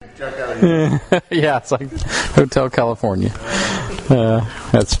Yeah, it's like Hotel California.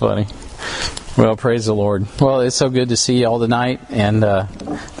 That's funny. Well, praise the Lord. Well, it's so good to see you all tonight, and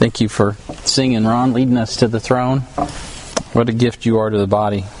thank you for singing, Ron, leading us to the throne. What a gift you are to the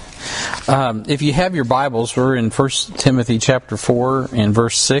body. If you have your Bibles, we're in 1 Timothy chapter 4 and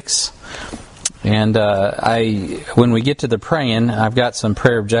verse 6. And when we get to the praying, I've got some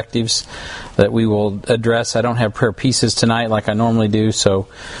prayer objectives that we will address. I don't have prayer pieces tonight like I normally do, so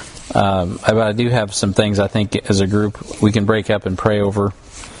but I do have some things I think as a group we can break up and pray over.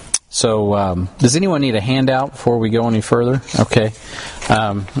 So does anyone need a handout before we go any further? Okay.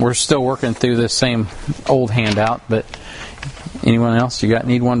 We're still working through this same old handout, but anyone else?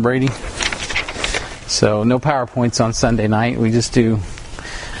 Need one, Brady? So no PowerPoints on Sunday night. We just do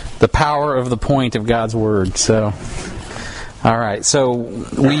the power of the point of God's Word. So, all right. So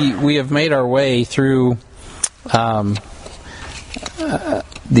we have made our way through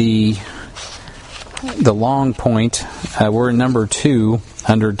the long point. We're in number 2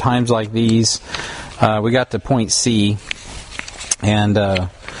 under times like these. We got to point C, and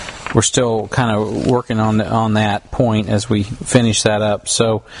we're still kind of working on that point as we finish that up.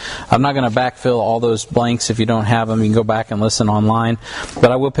 So I'm not going to backfill all those blanks. If you don't have them, you can go back and listen online.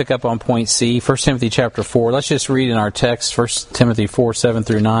 But I will pick up on point C, 1 Timothy chapter 4. Let's just read in our text, 1 Timothy 4, 7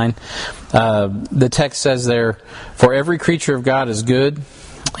 through 9. The text says there, "For every creature of God is good,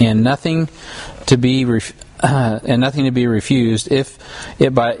 and nothing to be refused if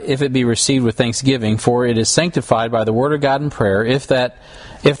it be received with thanksgiving, for it is sanctified by the word of God and prayer. If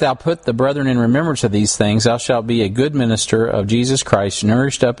thou put the brethren in remembrance of these things, thou shalt be a good minister of Jesus Christ,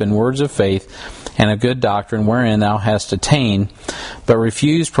 nourished up in words of faith and of good doctrine, wherein thou hast attained. But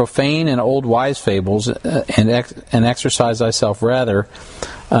refuse profane and old wise fables, and exercise thyself rather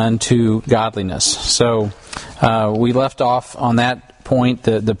unto godliness." So we left off on that point.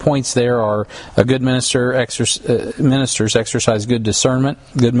 The points there are: a good ministers exercise good discernment.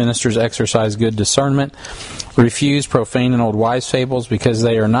 Good ministers exercise good discernment. Refuse profane and old wise fables, because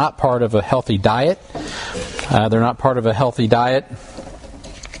they are not part of a healthy diet. They're not part of a healthy diet.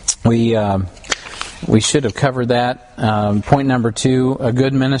 We should have covered that. Point number 2: a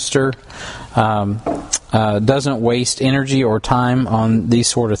good minister doesn't waste energy or time on these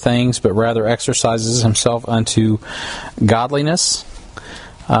sort of things, but rather exercises himself unto godliness.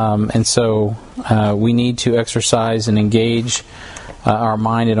 And so we need to exercise and engage our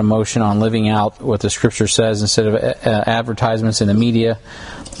mind and emotion on living out what the Scripture says, instead of advertisements in the media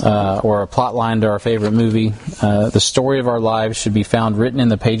or a plot line to our favorite movie. The story of our lives should be found written in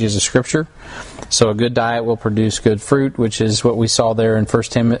the pages of Scripture. So a good diet will produce good fruit, which is what we saw there in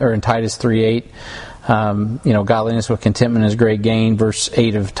Titus 3:8. Godliness with contentment is great gain. Verse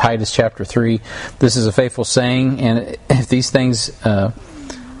 8 of Titus chapter 3. This is a faithful saying, and if these things.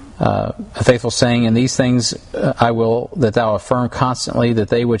 A faithful saying, and these things I will that thou affirm constantly, that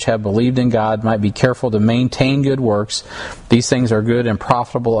they which have believed in God might be careful to maintain good works. These things are good and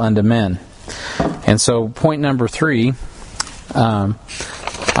profitable unto men. And so point number 3,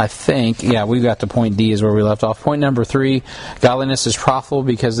 I think, we've got to point D is where we left off. Point number 3, godliness is profitable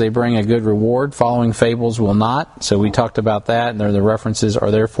because they bring a good reward. Following fables will not. So we talked about that, and the references are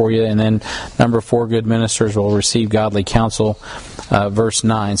there for you. And then number 4, good ministers will receive godly counsel, verse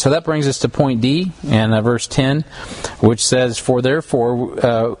 9. So that brings us to point D and verse 10, which says, "For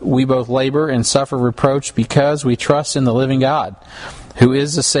therefore we both labor and suffer reproach because we trust in the living God, who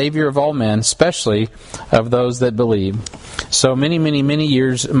is the Savior of all men, especially of those that believe." So many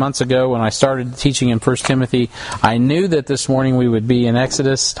months ago, when I started teaching in 1 Timothy, I knew that this morning we would be in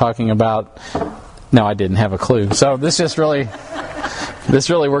Exodus talking about... No, I didn't have a clue. So this really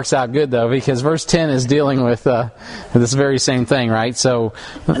works out good, though, because verse 10 is dealing with this very same thing, right? So,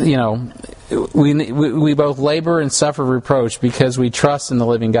 we both labor and suffer reproach because we trust in the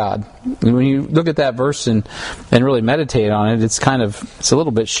living God. When you look at that verse and really meditate on it, it's a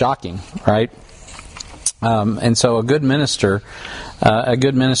little bit shocking, right? And so good ministers,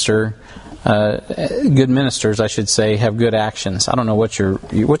 I should say, have good actions. I don't know what's your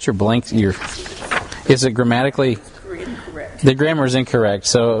blank. Is it grammatically? Incorrect. The grammar is incorrect.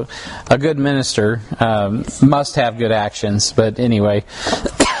 So a good minister must have good actions. But anyway,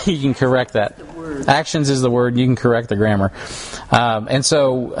 you can correct that. Actions is the word. You can correct the grammar. And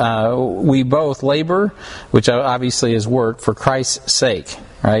so we both labor, which obviously is work, for Christ's sake.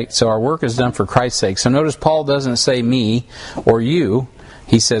 Right? So our work is done for Christ's sake. So notice Paul doesn't say me or you.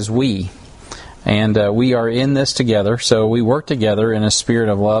 He says we. And we are in this together. So we work together in a spirit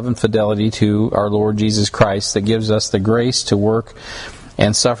of love and fidelity to our Lord Jesus Christ that gives us the grace to work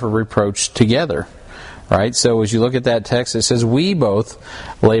and suffer reproach together. Right? So as you look at that text, it says, we both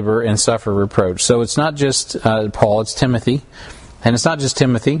labor and suffer reproach. So it's not just Paul, it's Timothy. And it's not just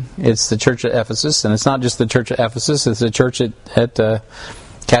Timothy, it's the church at Ephesus. And it's not just the church at Ephesus, it's the church at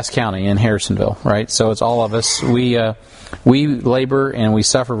Cass County in Harrisonville. Right? So it's all of us. We labor and we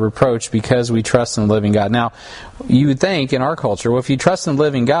suffer reproach because we trust in the living God. Now, you would think in our culture, well, if you trust in the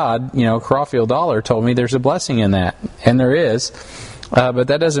living God, Crawfield Dollar told me there's a blessing in that. And there is. But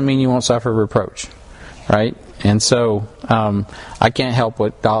that doesn't mean you won't suffer reproach. Right? And so I can't help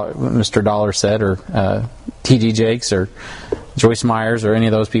what Mr. Dollar said, or T.D. Jakes, or Joyce Myers, or any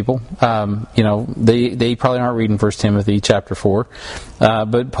of those people. They probably aren't reading 1 Timothy chapter 4.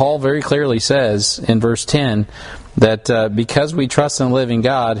 But Paul very clearly says in verse 10 that because we trust in the living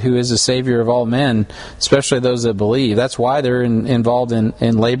God, who is the Savior of all men, especially those that believe, that's why they're involved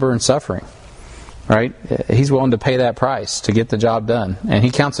in labor and suffering. Right? He's willing to pay that price to get the job done. And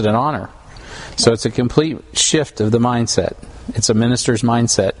he counts it an honor. So it's a complete shift of the mindset. It's a minister's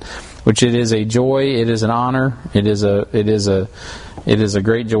mindset, which it is a joy, it is an honor, it is a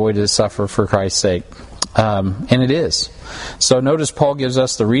great joy to suffer for Christ's sake. And it is. So notice Paul gives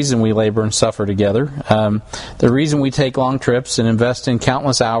us the reason we labor and suffer together. The reason we take long trips and invest in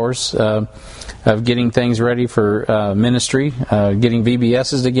countless hours of getting things ready for ministry, getting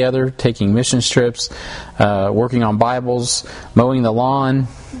VBSs together, taking missions trips, working on Bibles, mowing the lawn,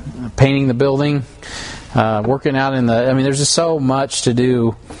 painting the building, working out there's just so much to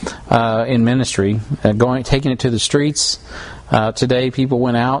do in ministry. Taking it to the streets. Today people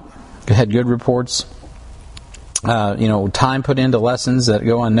went out, had good reports. Time put into lessons that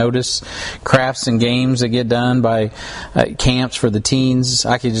go unnoticed, crafts and games that get done by camps for the teens.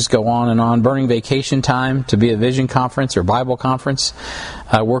 I could just go on and on. Burning vacation time to be at Vision Conference or Bible Conference,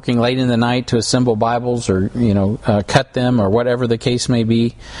 working late in the night to assemble Bibles or cut them or whatever the case may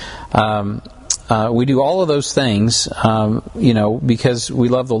be. We do all of those things, because we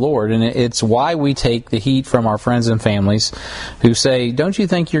love the Lord, and it's why we take the heat from our friends and families who say, "Don't you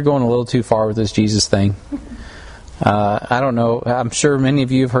think you're going a little too far with this Jesus thing?" I don't know. I'm sure many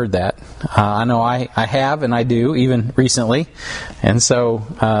of you have heard that. I know I have, and I do, even recently. And so,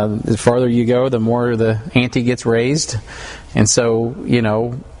 the farther you go, the more the ante gets raised. And so,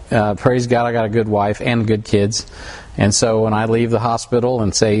 praise God, I got a good wife and good kids. And so when I leave the hospital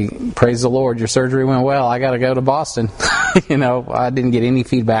and say, "Praise the Lord, your surgery went well, I got to go to Boston," I didn't get any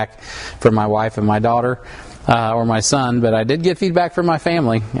feedback from my wife and my daughter. Or my son, but I did get feedback from my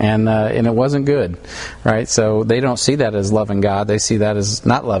family, and it wasn't good, right? So they don't see that as loving God; they see that as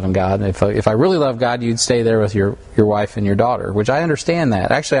not loving God. If I really love God, you'd stay there with your wife and your daughter, which I understand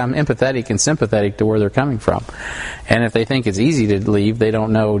that. Actually, I'm empathetic and sympathetic to where they're coming from. And if they think it's easy to leave, they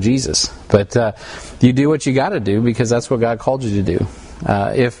don't know Jesus. But you do what you got to do because that's what God called you to do.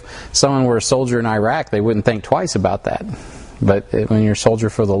 If someone were a soldier in Iraq, they wouldn't think twice about that. But when you're a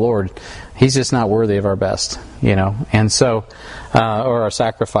soldier for the Lord, He's just not worthy of our best, and so, or our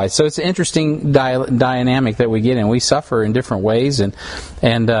sacrifice. So it's an interesting dynamic that we get in. We suffer in different ways, and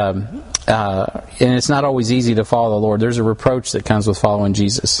it's not always easy to follow the Lord. There's a reproach that comes with following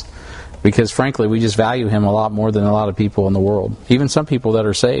Jesus, because frankly, we just value Him a lot more than a lot of people in the world, even some people that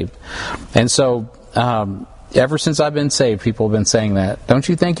are saved. And so, ever since I've been saved, people have been saying that. Don't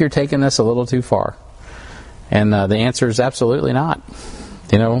you think you're taking this a little too far? And the answer is absolutely not.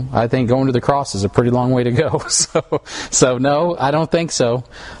 I think going to the cross is a pretty long way to go. So no, I don't think so.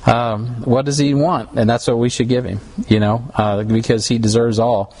 What does He want? And that's what we should give Him, because He deserves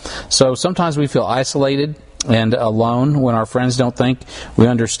all. So sometimes we feel isolated and alone when our friends don't think we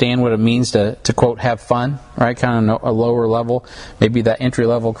understand what it means to quote, have fun, right? Kind of a lower level, maybe that entry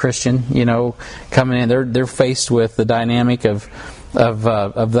level Christian, coming in. They're faced with the dynamic of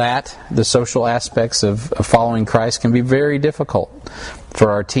that, the social aspects of following Christ can be very difficult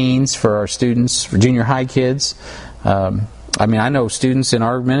for our teens, for our students, for junior high kids. I know students in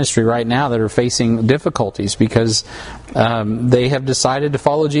our ministry right now that are facing difficulties because they have decided to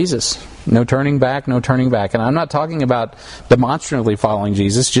follow Jesus. No turning back, no turning back. And I'm not talking about demonstratively following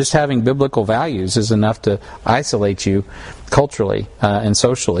Jesus. Just having biblical values is enough to isolate you culturally and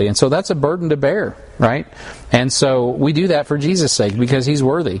socially. And so that's a burden to bear, right? And so we do that for Jesus' sake because He's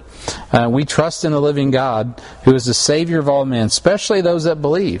worthy. We trust in the living God who is the Savior of all men, especially those that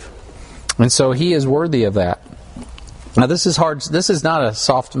believe. And so He is worthy of that. Now this is hard. This is not a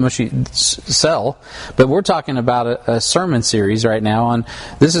soft, mushy sell, but we're talking about a sermon series right now on.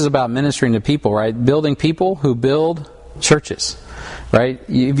 This is about ministering to people, right? Building people who build churches, right? Have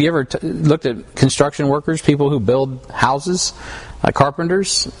you ever looked at construction workers, people who build houses?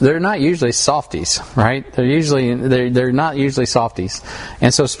 Carpenters, they're not usually softies, right? They're not usually softies.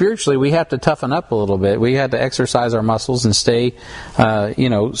 And so spiritually, we have to toughen up a little bit. We have to exercise our muscles and stay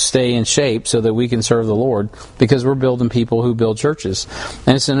in shape so that we can serve the Lord, because we're building people who build churches.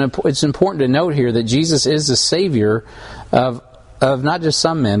 And it's important to note here that Jesus is the Savior of not just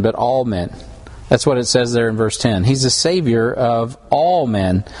some men, but all men. That's what it says there in verse 10. He's the Savior of all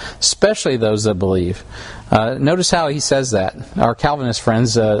men, especially those that believe. Notice how he says that. Our Calvinist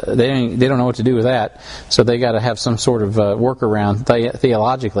friends, they don't know what to do with that, so they got to have some sort of workaround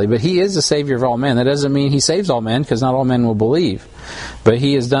theologically. But he is the Savior of all men. That doesn't mean he saves all men, because not all men will believe. But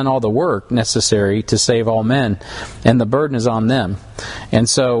he has done all the work necessary to save all men, and the burden is on them. And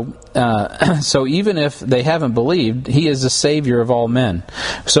so even if they haven't believed, he is the Savior of all men.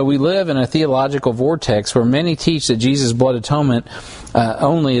 So we live in a theological vortex where many teach that Jesus' blood atonement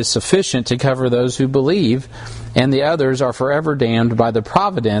only is sufficient to cover those who believe, and the others are forever damned by the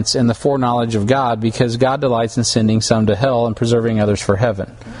providence and the foreknowledge of God, because God delights in sending some to hell and preserving others for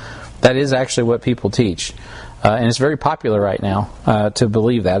heaven. That is actually what people teach. And it's very popular right now to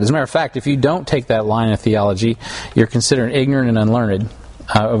believe that. As a matter of fact, if you don't take that line of theology, you're considered ignorant and unlearned,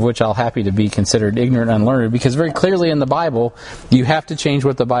 of which I'll happy to be considered ignorant and unlearned, because very clearly in the Bible, you have to change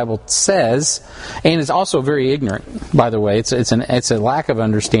what the Bible says, and it's also very ignorant, by the way. It's a lack of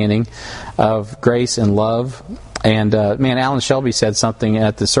understanding of grace and love. And Alan Shelby said something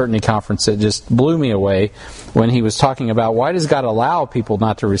at the Certainty Conference that just blew me away when he was talking about, why does God allow people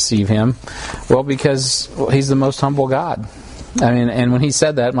not to receive Him? Well, because He's the most humble God. I mean, and when he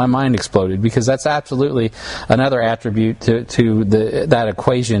said that, my mind exploded, because that's absolutely another attribute to that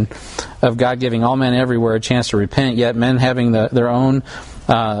equation of God giving all men everywhere a chance to repent, yet men having their own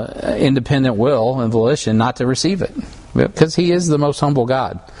independent will and volition not to receive it, because He is the most humble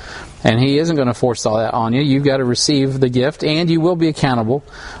God. And He isn't going to force all that on you. You've got to receive the gift, and you will be accountable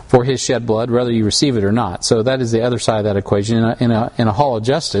for His shed blood, whether you receive it or not. So that is the other side of that equation. In a hall of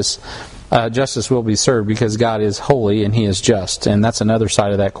justice, justice will be served, because God is holy and He is just. And that's another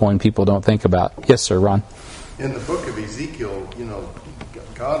side of that coin people don't think about. Yes, sir, Ron? In the book of Ezekiel,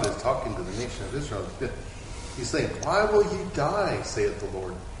 God is talking to the nation of Israel. He's saying, "Why will you die, saith the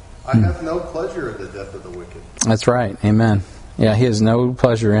Lord? I have no pleasure in the death of the wicked." That's right. Amen. Yeah, He has no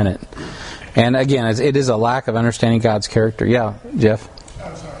pleasure in it. And again, it is a lack of understanding God's character. Yeah, Jeff?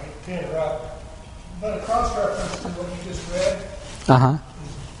 I'm sorry to interrupt, but a cross-reference to what you just read is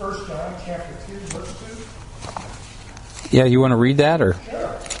 1 John chapter 2, verse 2. Yeah, you want to read that? Or?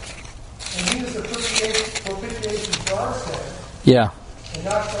 Sure. And He is the propitiation for our sins. Yeah. And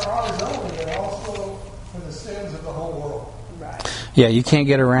not for ours only, but also for the sins of the whole world. Right. Yeah, you can't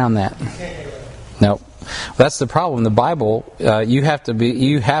get around that. You can't get around it. Nope. That's the problem. The Bible, you have to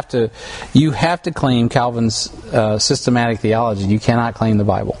claim Calvin's systematic theology. You cannot claim the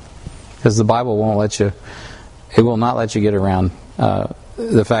Bible, because the Bible won't let you. It will not let you get around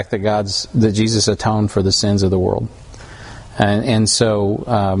the fact that Jesus atoned for the sins of the world. And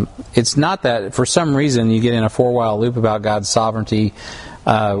so it's not that for some reason you get in a 4-while loop about God's sovereignty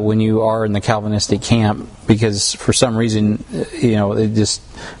when you are in the Calvinistic camp, because for some reason,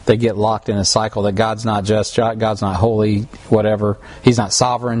 they get locked in a cycle that God's not just, God's not holy, whatever. He's not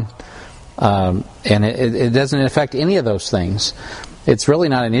sovereign. And it doesn't affect any of those things. It's really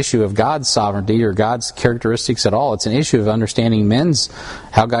not an issue of God's sovereignty or God's characteristics at all. It's an issue of understanding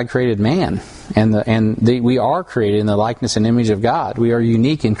how God created man. We are created in the likeness and image of God. We are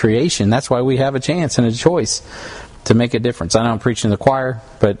unique in creation. That's why we have a chance and a choice to make a difference. I know I'm preaching to the choir,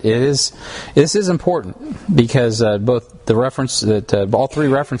 but this is important, because both the reference that all three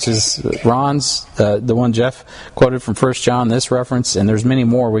references, Ron's, the one Jeff quoted from 1 John, this reference, and there's many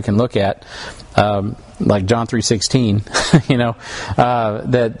more we can look at, like John 3:16,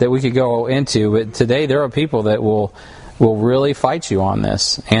 that we could go into. But today there are people that will really fight you on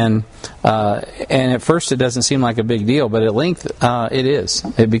this, and at first it doesn't seem like a big deal, but at length it is.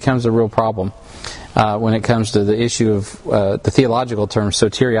 It becomes a real problem. When it comes to the issue of the theological term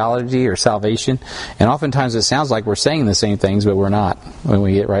soteriology or salvation, and oftentimes it sounds like we're saying the same things, but we're not when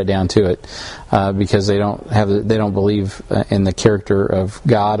we get right down to it, because they don't believe in the character of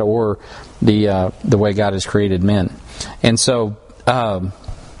God or the way God has created men, and so.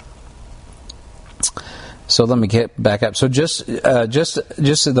 So let me get back up. So just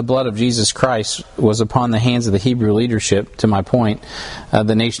the blood of Jesus Christ was upon the hands of the Hebrew leadership, to my point,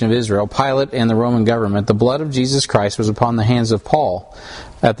 the nation of Israel, Pilate and the Roman government. The blood of Jesus Christ was upon the hands of Paul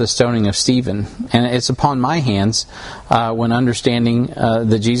at the stoning of Stephen. And it's upon my hands when understanding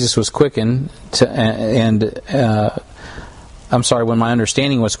that Jesus was quickened when my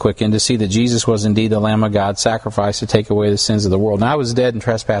understanding was quickened to see that Jesus was indeed the Lamb of God, sacrificed to take away the sins of the world. Now I was dead in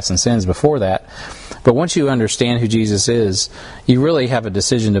trespass and sins before that, but once you understand who Jesus is, you really have a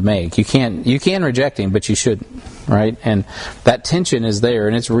decision to make. You can reject Him, but you shouldn't, right? And that tension is there,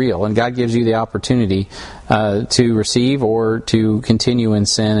 and it's real, and God gives you the opportunity to receive or to continue in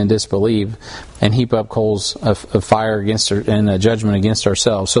sin and disbelieve and heap up coals of fire against and judgment against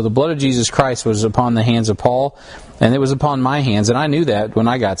ourselves. So the blood of Jesus Christ was upon the hands of Paul, and it was upon my hands, and I knew that when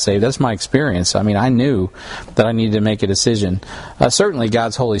I got saved. That's my experience. I mean, I knew that I needed to make a decision. Certainly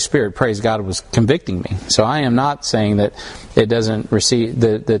God's Holy Spirit, praise God, was convicting me. So I am not saying that it doesn't receive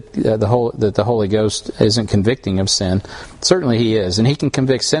that the Holy Ghost isn't convicting of sin. Certainly He is, and He can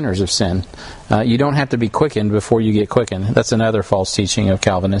convict sinners of sin. You don't have to be quickened before you get quickened. That's another false teaching of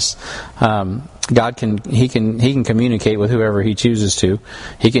Calvinists. God can communicate with whoever He chooses to.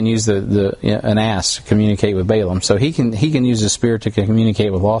 He can use an ass to communicate with Balaam. So He can use the Spirit to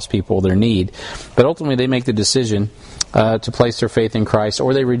communicate with lost people their need. But ultimately they make the decision to place their faith in Christ,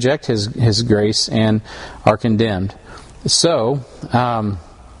 or they reject His grace and are condemned. So I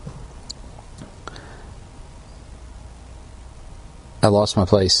lost my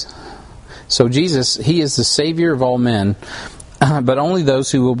place. So Jesus, He is the Savior of all men, but only those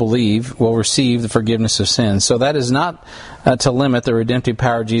who will believe will receive the forgiveness of sins. So that is not to limit the redemptive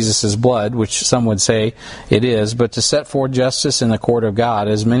power of Jesus' blood, which some would say it is, but to set forth justice in the court of God,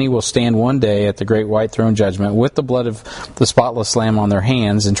 as many will stand one day at the great white throne judgment with the blood of the spotless Lamb on their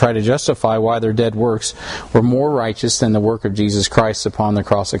hands and try to justify why their dead works were more righteous than the work of Jesus Christ upon the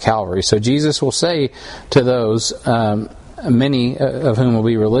cross of Calvary. So Jesus will say to those, many of whom will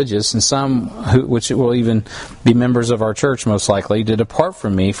be religious, and some which will even be members of our church most likely, to depart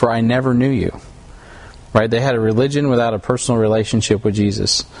from me, for I never knew you. Right? They had a religion without a personal relationship with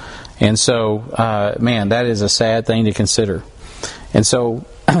Jesus. And so, that is a sad thing to consider. And so,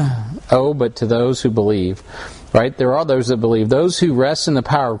 but to those who believe, right? There are those that believe. Those who rest in the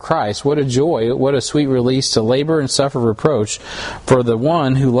power of Christ, what a joy, what a sweet release to labor and suffer reproach for the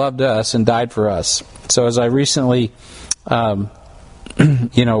one who loved us and died for us. So as I recently I'm going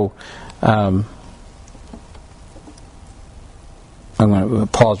to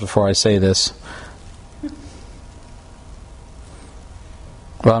pause before I say this.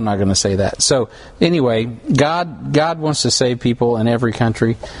 Well, I'm not going to say that. So, anyway, God wants to save people in every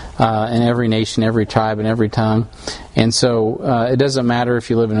country, in every nation, every tribe, and every tongue. And so, it doesn't matter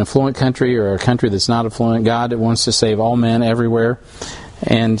if you live in an affluent country or a country that's not affluent. God wants to save all men everywhere.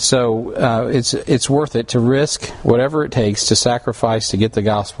 And so it's worth it to risk whatever it takes to sacrifice to get the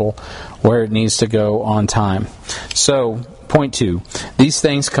gospel where it needs to go on time. So, point 2, these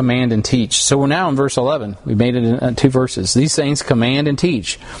things command and teach. So we're now in verse 11. We made it in 2 verses. These things command and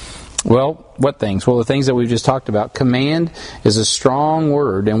teach. Well, what things? Well, the things that we've just talked about. Command is a strong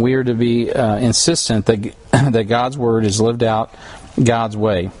word, and we are to be insistent that God's word is lived out God's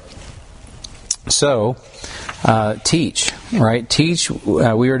way. So, teach, right? Teach,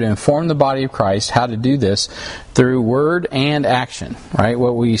 we are to inform the body of Christ how to do this through word and action, right?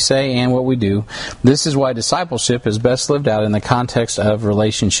 What we say and what we do. This is why discipleship is best lived out in the context of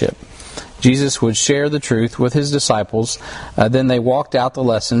relationship. Jesus would share the truth with His disciples, then they walked out the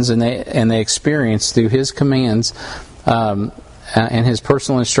lessons and they experienced through His commands and His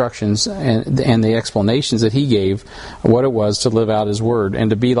personal instructions and the explanations that He gave what it was to live out His Word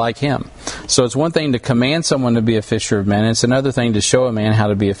and to be like Him. So it's one thing to command someone to be a fisher of men. It's another thing to show a man how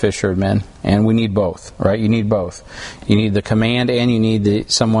to be a fisher of men. And we need both, right? You need both. You need the command and you need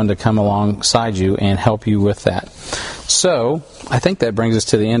someone to come alongside you and help you with that. So I think that brings us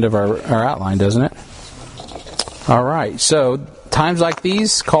to the end of our outline, doesn't it? All right. So times like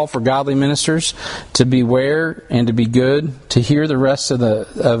these call for godly ministers to beware and to be good, to hear the rest of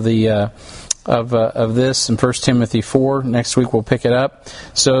this in 1 Timothy 4. Next week we'll pick it up.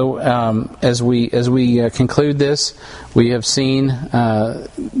 So as we conclude this, we have seen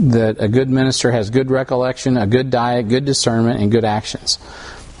that a good minister has good recollection, a good diet, good discernment, and good actions.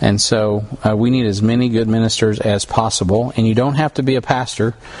 And so we need as many good ministers as possible. And you don't have to be a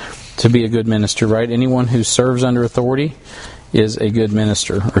pastor to be a good minister, right? Anyone who serves under authority is a good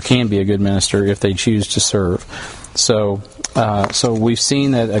minister, or can be a good minister if they choose to serve. So we've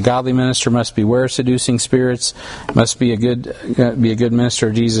seen that a godly minister must beware of seducing spirits, must be a good minister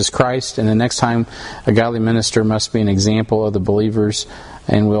of Jesus Christ, and the next time a godly minister must be an example of the believers.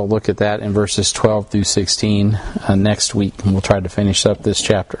 And we'll look at that in verses 12 through 16 next week, and we'll try to finish up this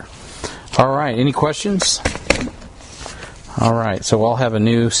chapter. All right, any questions? All right, so I'll have a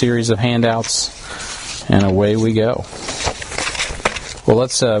new series of handouts, and away we go. Well,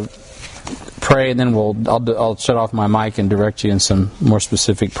 let's pray. pray, and then I'll shut off my mic and direct you in some more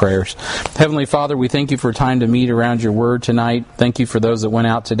specific prayers. Heavenly Father, we thank you for time to meet around your word tonight. Thank you for those that went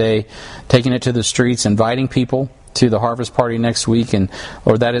out today, taking it to the streets, inviting people to the harvest party next week. And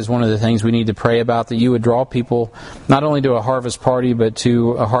Lord, that is one of the things we need to pray about, that you would draw people not only to a harvest party, but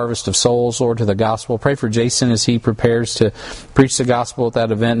to a harvest of souls, Lord, to the gospel. Pray for Jason as he prepares to preach the gospel at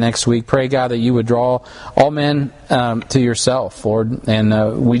that event next week. Pray, God, that you would draw all men to yourself, Lord.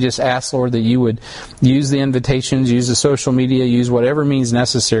 And we just ask, Lord, that you would use the invitations, use the social media, use whatever means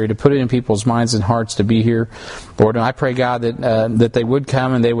necessary to put it in people's minds and hearts to be here, Lord. And I pray, God, that they would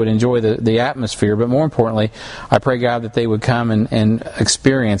come and they would enjoy the atmosphere. But more importantly, I pray, God, that they would come and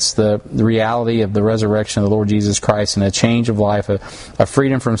experience the reality of the resurrection of the Lord Jesus Christ and a change of life, a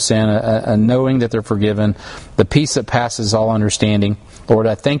freedom from sin, a knowing that they're forgiven, the peace that passes all understanding. Lord,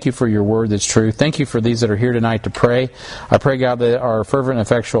 I thank you for your word that's true. Thank you for these that are here tonight to pray. I pray, God, that our fervent and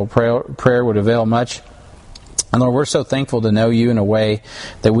effectual prayer would avail much. And Lord, we're so thankful to know you in a way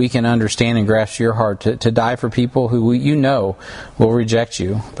that we can understand and grasp your heart to die for people who you know will reject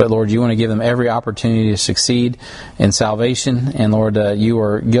you. But Lord, you want to give them every opportunity to succeed in salvation. And Lord, you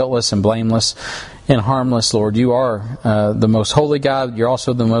are guiltless and blameless and harmless, Lord. You are the most holy God. You're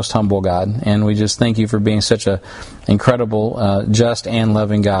also the most humble God. And we just thank you for being such an incredible, just and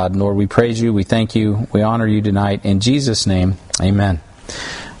loving God. Lord, we praise you. We thank you. We honor you tonight. In Jesus' name, amen.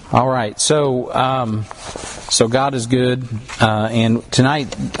 All right, so God is good, and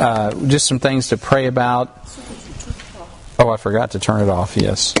tonight, just some things to pray about. Oh, I forgot to turn it off,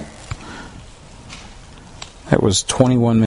 yes. That was 21 minutes.